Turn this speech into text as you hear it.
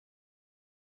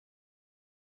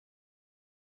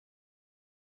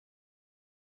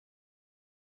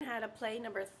how to play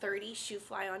number 30, Shoo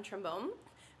Fly on trombone.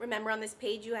 Remember, on this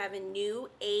page you have a new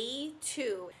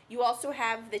A2. You also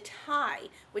have the tie,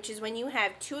 which is when you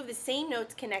have two of the same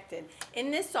notes connected.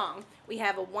 In this song, we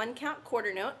have a 1-count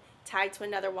quarter note tied to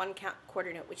another 1-count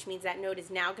quarter note, which means that note is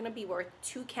now going to be worth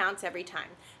 2 counts every time.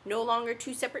 No longer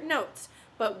 2 separate notes,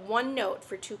 but 1 note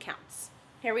for 2 counts.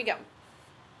 Here we go.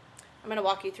 I'm going to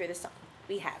walk you through this song.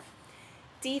 We have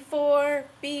D4,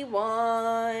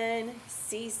 B1,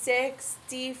 C6,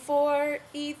 D4,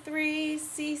 E3,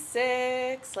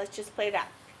 C6. Let's just play that.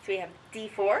 So we have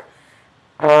D4,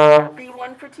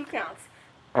 B1 for 2 counts,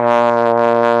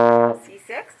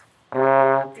 C6,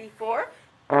 D4,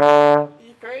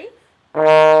 E3,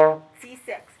 C6.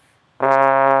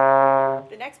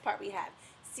 The next part we have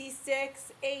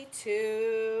C6,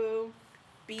 A2,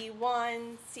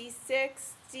 B1,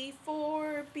 C6,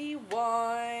 D4,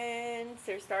 B1.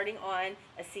 So we're starting on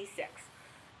a C6.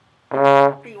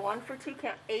 B1 for 2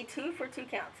 counts, A2 for 2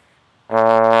 counts.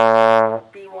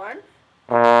 B1,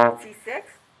 C6,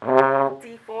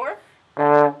 D4,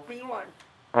 B1.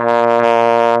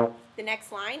 The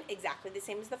next line, exactly the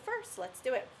same as the first. Let's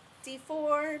do it.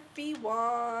 D4,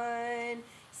 B1,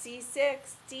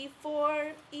 C6,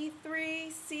 D4,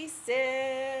 E3,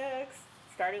 C6.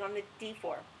 Starting on the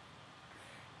D4.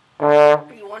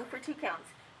 B1 for 2 counts.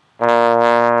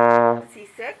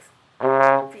 C6,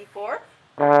 D4,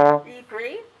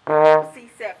 E3,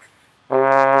 C6.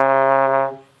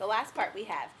 The last part we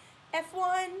have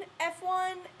F1,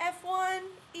 F1, F1,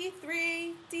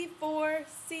 E3, D4,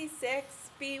 C6,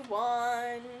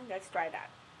 B1. Let's try that.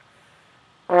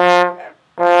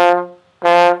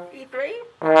 E3,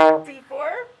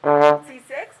 D4,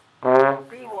 C6,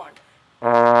 B1.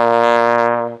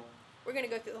 We're going to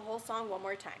go through the whole song one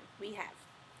more time. We have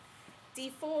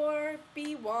D4,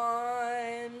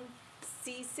 B1,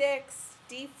 C6,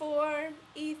 D4,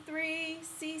 E3,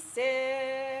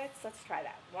 C6. Let's try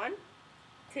that. 1,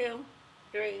 2,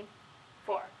 3,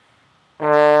 4.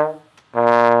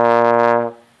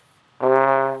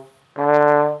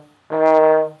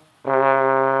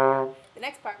 The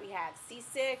next part we have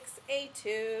C6,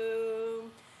 A2,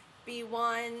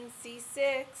 B1,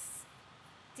 C6,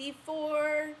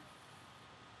 D4,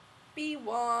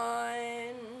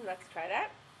 B1. Let's try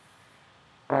that.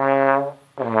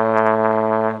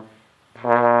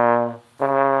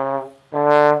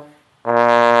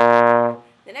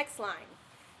 The next line.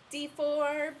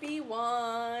 D4,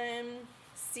 B1,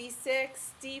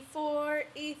 C6, D4,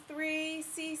 E3,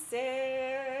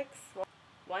 C6.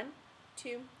 1,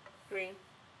 2, 3,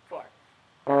 4.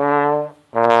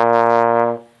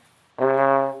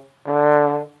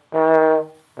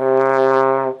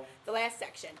 The last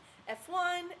section.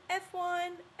 F1,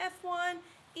 F1, F1,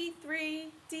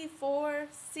 E3, D4,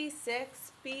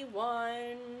 C6,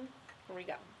 B1. Here we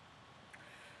go.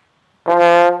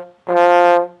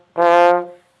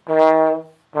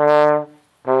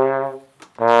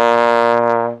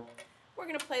 We're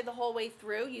going to play the whole way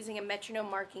through using a metronome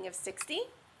marking of 60.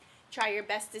 Try your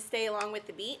best to stay along with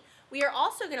the beat. We are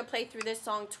also going to play through this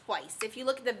song twice. If you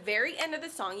look at the very end of the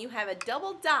song, you have a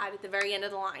double dot at the very end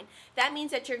of the line. That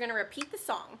means that you're going to repeat the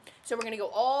song. So we're going to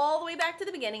go all the way back to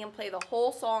the beginning and play the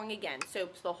whole song again. So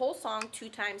the whole song 2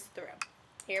 times through.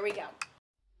 Here we go.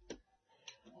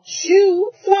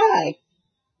 Shoo Fly.